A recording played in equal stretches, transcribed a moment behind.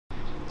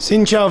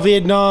Xin chào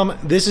Vietnam,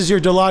 this is your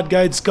Dalat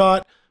guide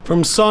Scott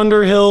from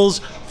Sonder Hills,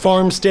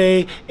 Farm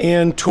Stay,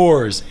 and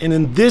Tours. And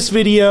in this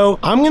video,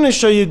 I'm gonna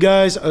show you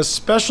guys a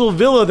special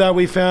villa that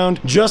we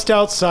found just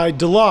outside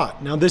Dalat.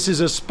 Now this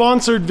is a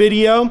sponsored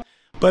video,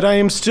 but I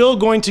am still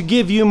going to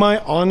give you my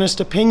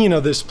honest opinion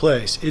of this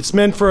place. It's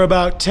meant for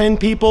about 10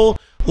 people,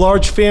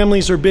 large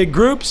families or big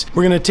groups.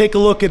 We're gonna take a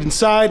look at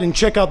inside and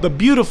check out the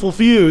beautiful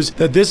views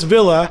that this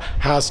villa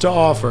has to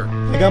offer.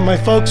 I got my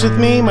folks with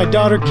me, my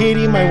daughter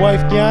Katie, my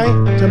wife Nhai.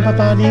 Jom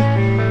papa ni,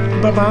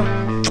 papa.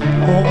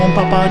 Oh, om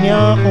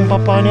papanya,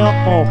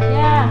 oh.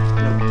 Yeah.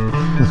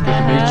 It's good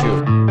to meet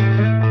you.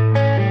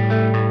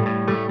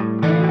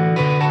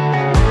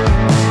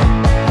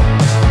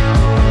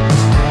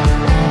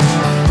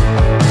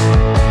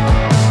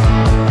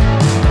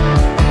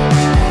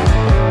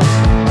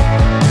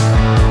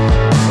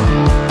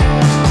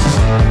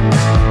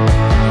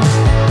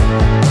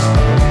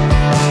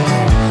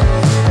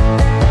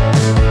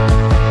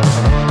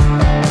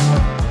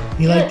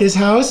 You like this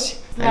house?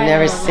 I've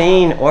never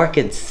seen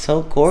orchids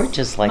so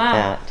gorgeous like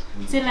that.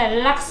 It's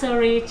like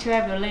luxury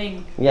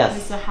traveling. Yes.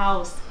 It's a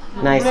house.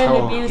 Nice really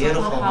home.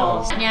 Beautiful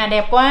house. Nhà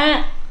đẹp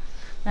quá.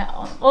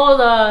 All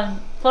the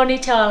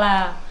furniture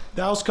là.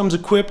 The house comes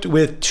equipped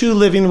with 2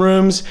 living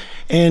rooms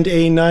and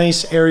a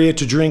nice area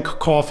to drink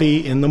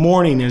coffee in the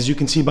morning. As you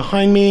can see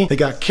behind me, they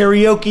got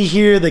karaoke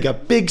here, they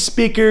got big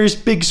speakers,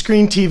 big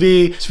screen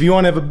TV. So if you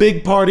want to have a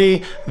big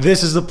party,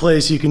 this is the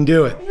place you can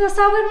do it.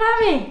 Sao bên má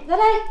mình? Ra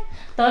đây.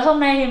 Tối hôm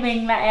nay thì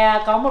mình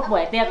lại có một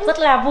buổi tiệc rất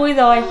là vui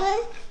rồi.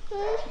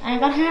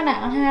 Con hát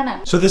ạ.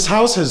 So this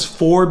house has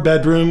 4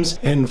 bedrooms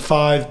and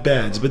 5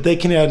 beds, but they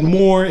can add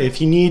more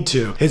if you need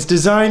to. It's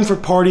designed for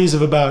parties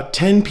of about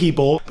 10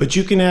 people, but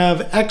you can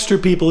have extra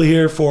people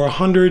here for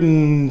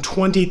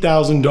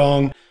 120,000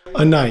 dong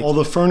a night. All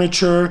the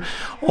furniture,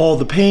 all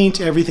the paint,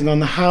 everything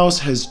on the house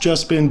has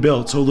just been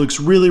built. So it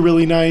looks really,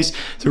 really nice.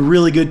 It's a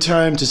really good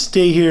time to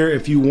stay here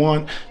if you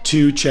want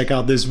to check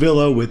out this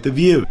villa with the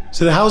view.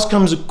 So the house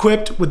comes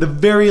equipped with a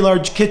very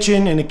large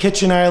kitchen and a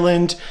kitchen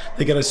island.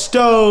 They got a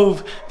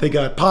stove, they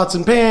got pots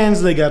and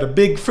pans, they got a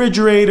big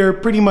refrigerator,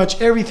 pretty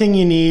much everything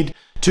you need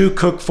to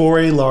cook for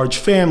a large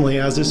family,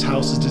 as this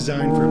house is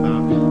designed for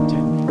about 10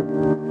 people.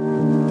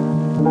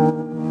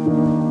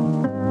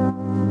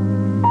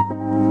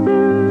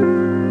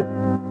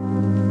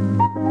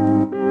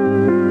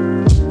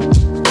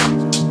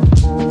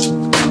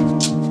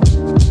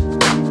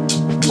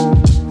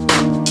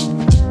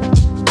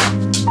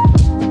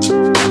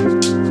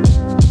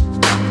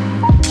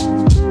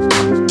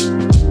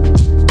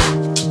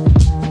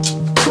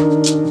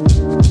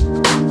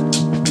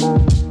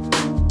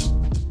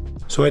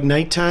 So at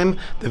nighttime,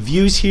 the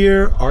views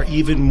here are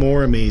even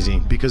more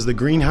amazing because the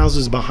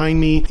greenhouses behind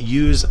me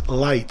use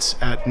lights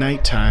at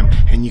nighttime,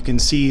 and you can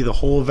see the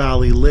whole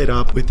valley lit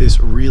up with this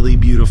really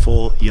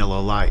beautiful yellow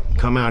light.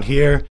 Come out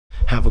here,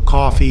 have a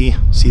coffee,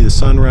 see the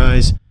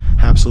sunrise,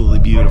 absolutely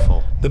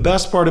beautiful. The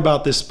best part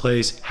about this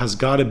place has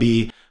got to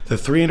be the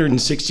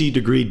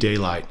 360-degree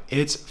daylight.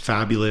 It's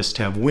fabulous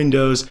to have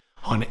windows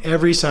on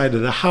every side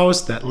of the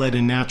house that let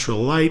in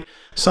natural light,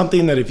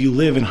 something that if you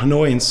live in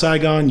Hanoi and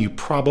Saigon, you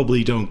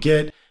probably don't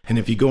get. And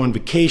if you go on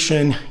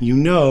vacation, you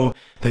know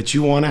that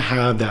you want to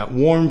have that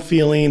warm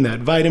feeling, that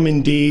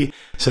vitamin D,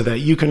 so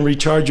that you can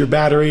recharge your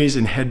batteries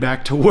and head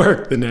back to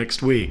work the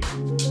next week.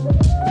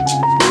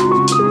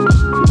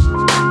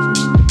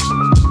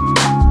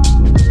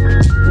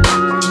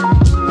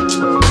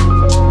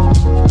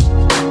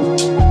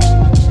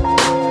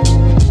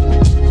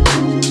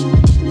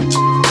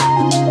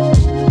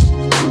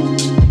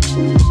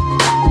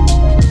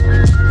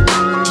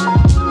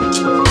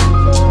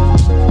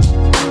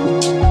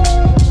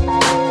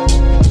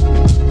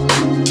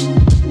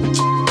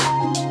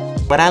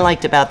 What I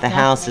liked about the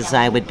house is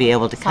I would be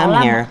able to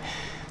come here,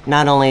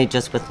 not only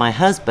just with my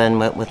husband,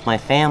 but with my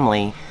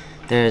family.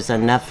 There's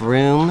enough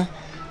room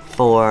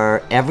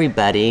for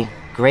everybody,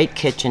 great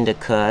kitchen to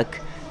cook,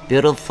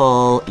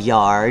 beautiful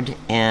yard,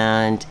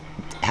 and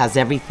has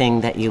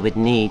everything that you would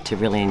need to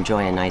really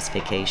enjoy a nice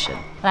vacation.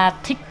 Là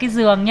thích cái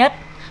giường nhất,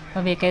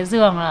 bởi vì cái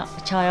giường là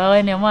trời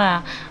ơi, nếu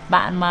mà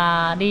bạn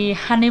mà đi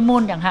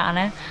honeymoon chẳng hạn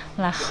ấy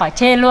là khỏi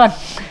chê luôn.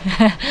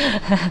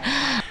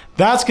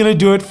 That's going to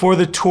do it for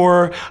the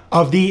tour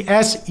of the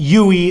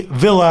SDuy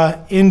Villa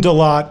in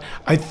Dalat.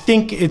 I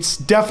think it's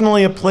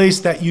definitely a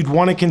place that you'd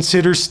want to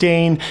consider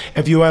staying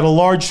if you had a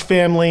large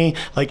family,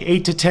 like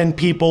 8 to 10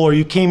 people, or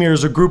you came here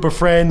as a group of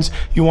friends,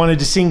 you wanted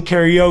to sing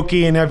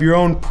karaoke and have your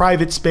own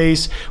private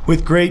space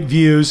with great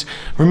views.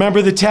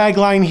 Remember the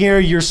tagline here,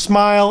 your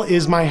smile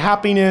is my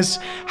happiness.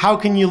 How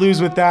can you lose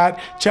with that?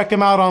 Check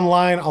them out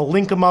online. I'll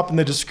link them up in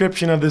the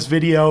description of this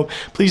video.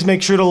 Please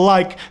make sure to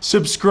like,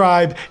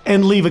 subscribe,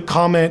 and leave a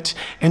comment.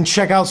 And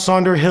check out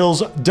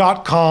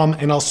sonderhills.com,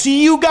 and I'll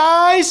see you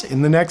guys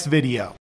in the next video.